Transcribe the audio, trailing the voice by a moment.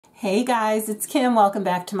Hey guys, it's Kim. Welcome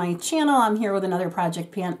back to my channel. I'm here with another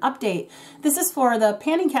Project Pan update. This is for the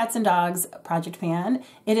Panning Cats and Dogs Project Pan.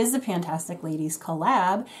 It is the Fantastic Ladies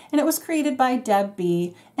collab, and it was created by Deb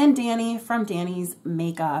B and Dannie from Dannie's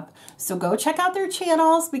Makeup. So go check out their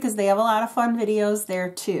channels because they have a lot of fun videos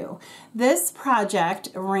there too. This project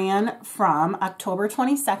ran from October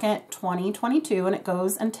 22nd, 2022, and it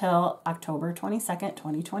goes until October 22nd,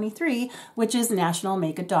 2023, which is National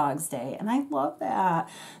Make a Dogs Day, and I love that.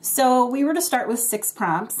 So we were to start with 6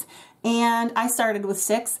 prompts, and I started with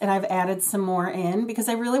 6, and I've added some more in because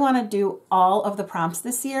I really want to do all of the prompts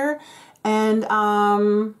this year. And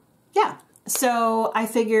yeah, so I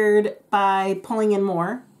figured by pulling in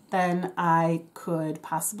more, then I could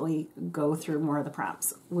possibly go through more of the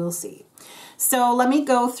prompts. We'll see. So let me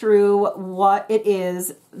go through what it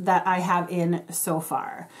is that I have in so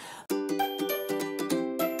far.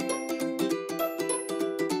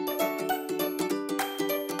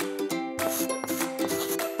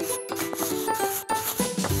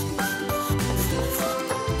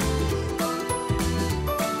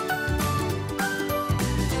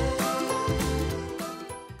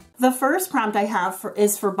 The first prompt I have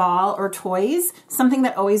is for ball or toys, something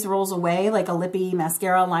that always rolls away, like a lippy,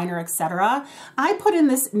 mascara, liner, etc. I put in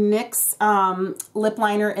this NYX lip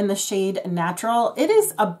liner in the shade Natural. It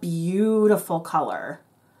is a beautiful color,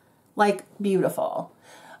 like beautiful.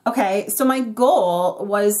 Okay, so my goal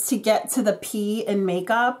was to get to the P in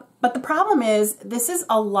makeup, but the problem is this is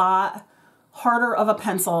a lot harder of a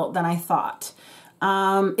pencil than I thought.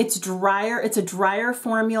 It's drier. It's a drier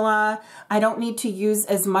formula. I don't need to use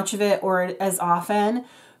as much of it or as often.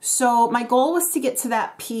 So my goal was to get to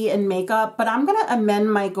that P in makeup, but I'm going to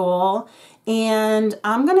amend my goal and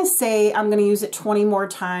I'm going to say I'm going to use it 20 more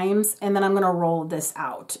times and then I'm going to roll this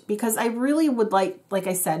out because I really would like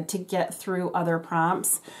I said, to get through other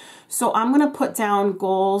prompts. So I'm going to put down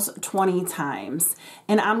goals 20 times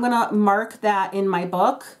and I'm going to mark that in my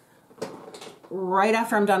book right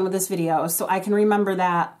after I'm done with this video so I can remember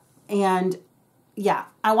that. And yeah,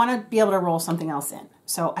 I want to be able to roll something else in.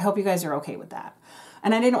 So I hope you guys are okay with that.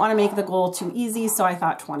 And I didn't want to make the goal too easy, so I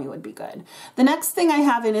thought 20 would be good. The next thing I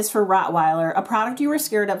have in is for Rottweiler, a product you were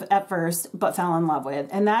scared of at first but fell in love with.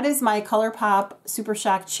 And that is my ColourPop Super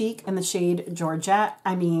Shock Cheek in the shade Georgette.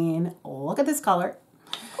 I mean, look at this color.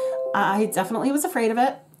 I definitely was afraid of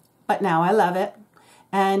it, but now I love it.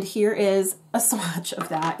 And here is a swatch of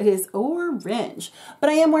that. It is orange, but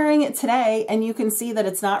I am wearing it today and you can see that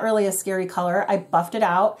it's not really a scary color. I buffed it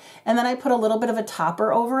out and then I put a little bit of a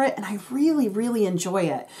topper over it and I really, really enjoy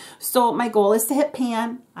it. So my goal is to hit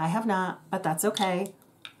pan. I have not, but that's okay.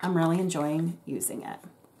 I'm really enjoying using it.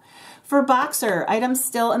 For Boxer, items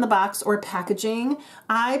still in the box or packaging,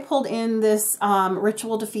 I pulled in this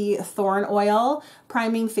Ritual Defeat Thorn Oil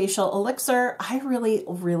Priming Facial Elixir. I really,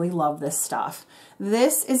 really love this stuff.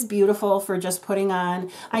 This is beautiful for just putting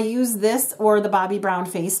on. I use this or the Bobbi Brown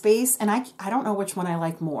Face Base, and I don't know which one I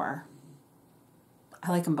like more.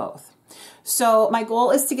 I like them both. So my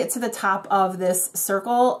goal is to get to the top of this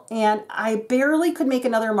circle, and I barely could make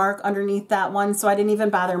another mark underneath that one, so I didn't even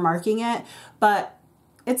bother marking it, but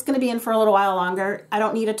it's going to be in for a little while longer. I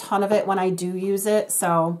don't need a ton of it when I do use it,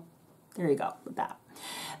 so there you go with that.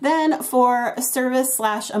 Then for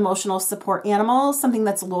service/emotional support animals, something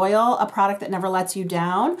that's loyal, a product that never lets you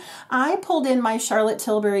down, I pulled in my Charlotte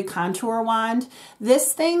Tilbury Contour Wand.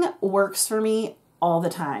 This thing works for me all the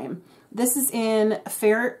time. This is in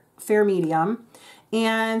fair medium,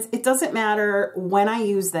 and it doesn't matter when I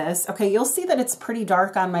use this. Okay, you'll see that it's pretty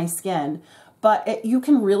dark on my skin, but you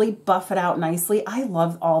can really buff it out nicely. I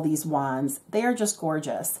love all these wands. They are just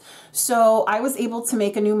gorgeous. So I was able to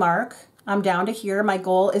make a new mark. I'm down to here. My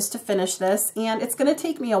goal is to finish this, and it's going to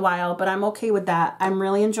take me a while, but I'm okay with that. I'm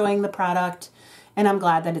really enjoying the product, and I'm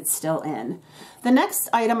glad that it's still in. The next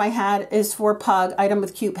item I had is for Pug, item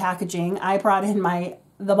with cute packaging. I brought in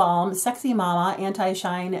The Balm Sexy Mama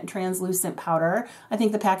Anti-Shine Translucent Powder. I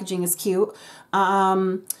think the packaging is cute.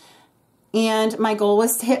 And my goal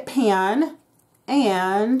was to hit pan,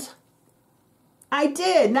 and I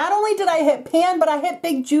did. Not only did I hit pan, but I hit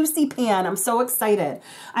Big Juicy Pan. I'm so excited.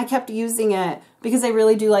 I kept using it because I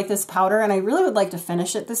really do like this powder and I really would like to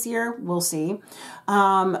finish it this year. We'll see.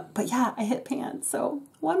 But yeah, I hit pan. So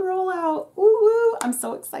one roll out. Woo woo. I'm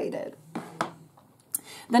so excited.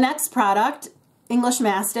 The next product, English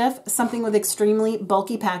Mastiff, something with extremely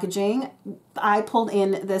bulky packaging. I pulled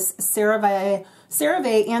in this CeraVe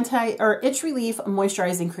CeraVe Itch Relief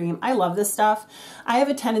Moisturizing Cream. I love this stuff. I have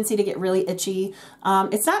a tendency to get really itchy.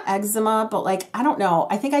 It's not eczema, but like, I don't know.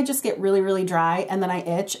 I think I just get really, really dry and then I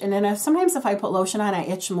itch. And then sometimes if I put lotion on, I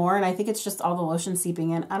itch more. And I think it's just all the lotion seeping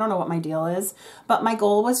in. I don't know what my deal is, but my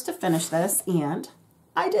goal was to finish this and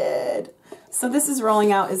I did. So this is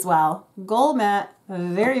rolling out as well. Goal met.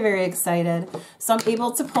 Very, very excited. So I'm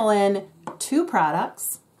able to pull in 2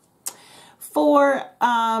 products. For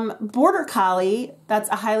Border Collie, that's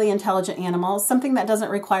a highly intelligent animal, something that doesn't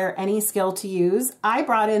require any skill to use. I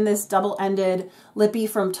brought in this double-ended lippy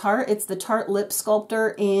from Tarte. It's the Tarte Lip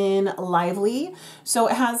Sculptor in Lively. So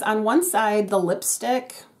it has on one side the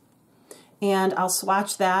lipstick, and I'll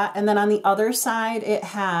swatch that. And then on the other side, it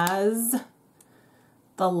has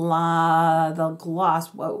the gloss.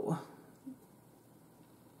 Whoa.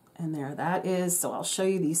 And there that is. So I'll show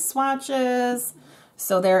you these swatches.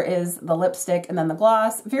 So there is the lipstick and then the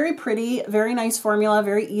gloss. Very pretty, very nice formula,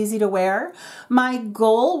 very easy to wear. My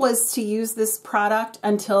goal was to use this product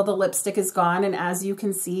until the lipstick is gone, and as you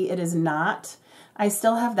can see, it is not. I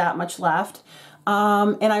still have that much left.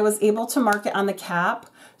 And I was able to mark it on the cap.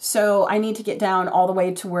 So I need to get down all the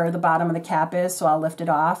way to where the bottom of the cap is, so I'll lift it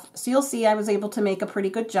off. So you'll see I was able to make a pretty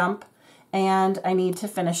good jump, and I need to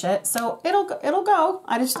finish it. So it'll go.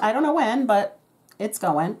 I don't know when, but it's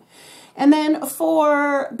going. And then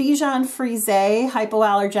for Bichon Frise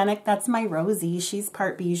Hypoallergenic, that's my Rosie. She's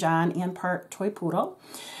part Bichon and part Toy Poodle.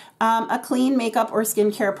 A clean makeup or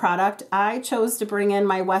skincare product. I chose to bring in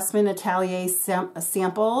my Westman Atelier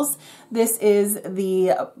samples. This is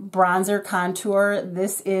the bronzer contour.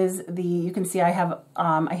 This is the, you can see I have,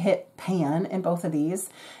 I hit pan in both of these.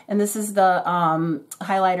 And this is the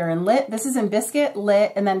highlighter in Lit. This is in Biscuit,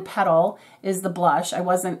 Lit, and then Petal is the blush.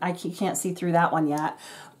 I can't see through that one yet.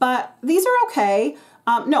 But these are okay.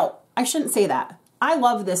 No, I shouldn't say that. I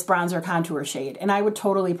love this bronzer contour shade, and I would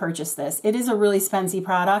totally purchase this. It is a really spency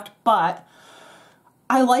product, but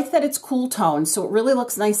I like that it's cool tone, so it really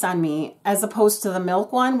looks nice on me, as opposed to the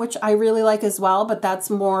Milk one, which I really like as well, but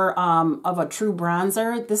that's more of a true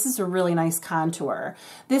bronzer. This is a really nice contour.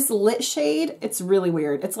 This Lit shade, it's really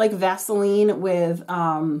weird. It's like Vaseline with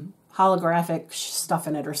holographic stuff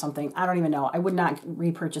in it or something. I don't even know. I would not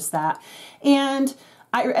repurchase that. And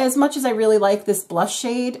as much as I really like this blush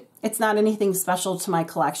shade, it's not anything special to my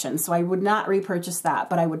collection, so I would not repurchase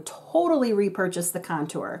that, but I would totally repurchase the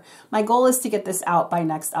contour. My goal is to get this out by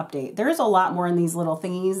next update. There's a lot more in these little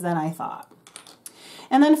thingies than I thought.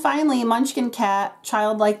 And then finally, Munchkin Cat,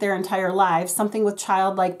 childlike their entire lives, something with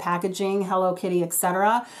childlike packaging, Hello Kitty,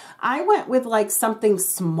 etc. I went with like something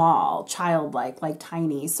small, childlike, like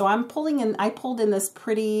tiny. So I pulled in this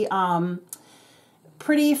pretty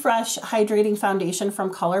fresh hydrating foundation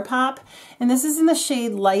from ColourPop, and this is in the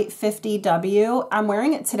shade Light 50W. I'm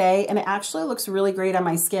wearing it today, and it actually looks really great on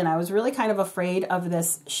my skin. I was really kind of afraid of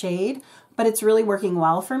this shade, but it's really working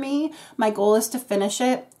well for me. My goal is to finish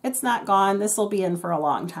it. It's not gone. This will be in for a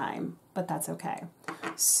long time, but that's okay.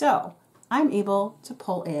 So I'm able to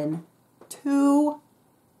pull in 2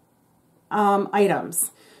 items.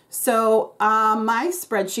 So my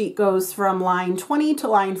spreadsheet goes from line 20 to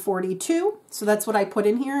line 42. So that's what I put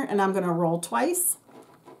in here, and I'm going to roll twice.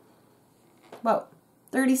 Whoa,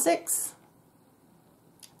 36,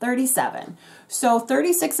 37. So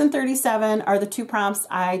 36 and 37 are the 2 prompts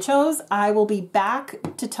I chose. I will be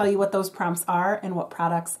back to tell you what those prompts are and what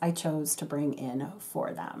products I chose to bring in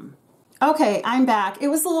for them. Okay, I'm back. It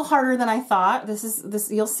was a little harder than I thought.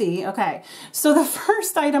 This you'll see. Okay, so the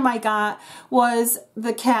first item I got was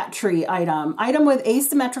the cat tree item with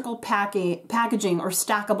asymmetrical packaging or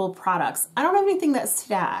stackable products. I don't have anything that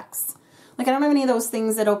stacks. Like, I don't have any of those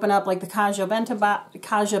things that open up, like the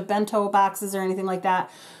Kaja bento boxes or anything like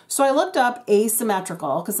that. So I looked up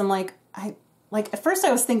asymmetrical because I'm like, at first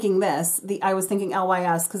I was thinking this, I was thinking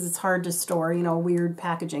LYS because it's hard to store, you know, weird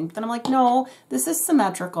packaging. But then I'm like, no, this is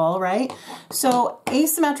symmetrical, right? So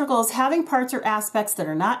asymmetrical is having parts or aspects that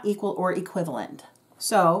are not equal or equivalent.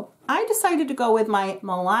 So I decided to go with my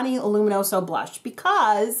Milani Luminoso blush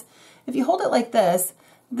because if you hold it like this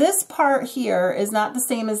part here is not the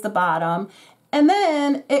same as the bottom. And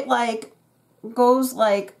then it like goes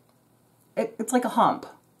like, it's like a hump.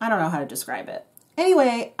 I don't know how to describe it.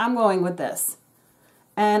 Anyway, I'm going with this.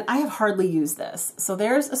 And I have hardly used this. So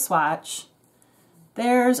there's a swatch.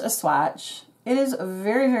 There's a swatch. It is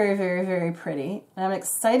very, very, very, very pretty. And I'm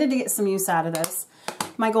excited to get some use out of this.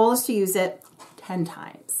 My goal is to use it 10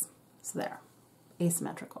 times. So there,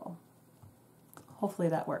 asymmetrical. Hopefully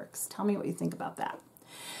that works. Tell me what you think about that.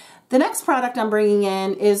 The next product I'm bringing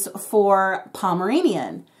in is for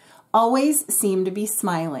Pomeranian. always seem to be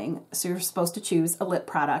smiling. So you're supposed to choose a lip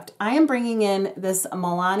product. I am bringing in this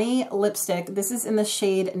Milani lipstick. This is in the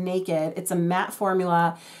shade Naked. It's a matte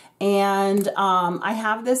formula. And I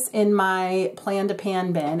have this in my Plan to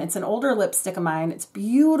Pan bin. It's an older lipstick of mine. It's a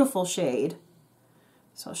beautiful shade.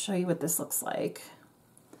 So I'll show you what this looks like.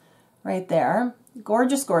 Right there.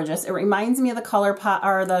 Gorgeous, gorgeous. It reminds me of the ColourPop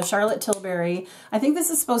or the Charlotte Tilbury. I think this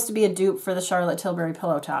is supposed to be a dupe for the Charlotte Tilbury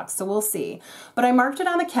Pillow Talk, so we'll see. But I marked it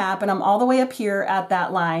on the cap, and I'm all the way up here at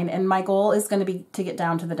that line, and my goal is going to be to get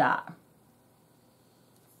down to the dot.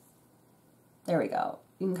 There we go.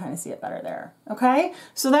 You can kind of see it better there. Okay,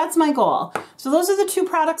 so that's my goal. So those are the two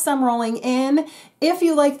products I'm rolling in. If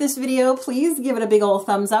you like this video, please give it a big old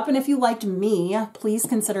thumbs up. And if you liked me, please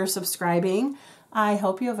consider subscribing. I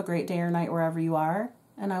hope you have a great day or night wherever you are,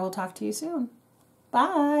 and I will talk to you soon.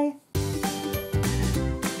 Bye.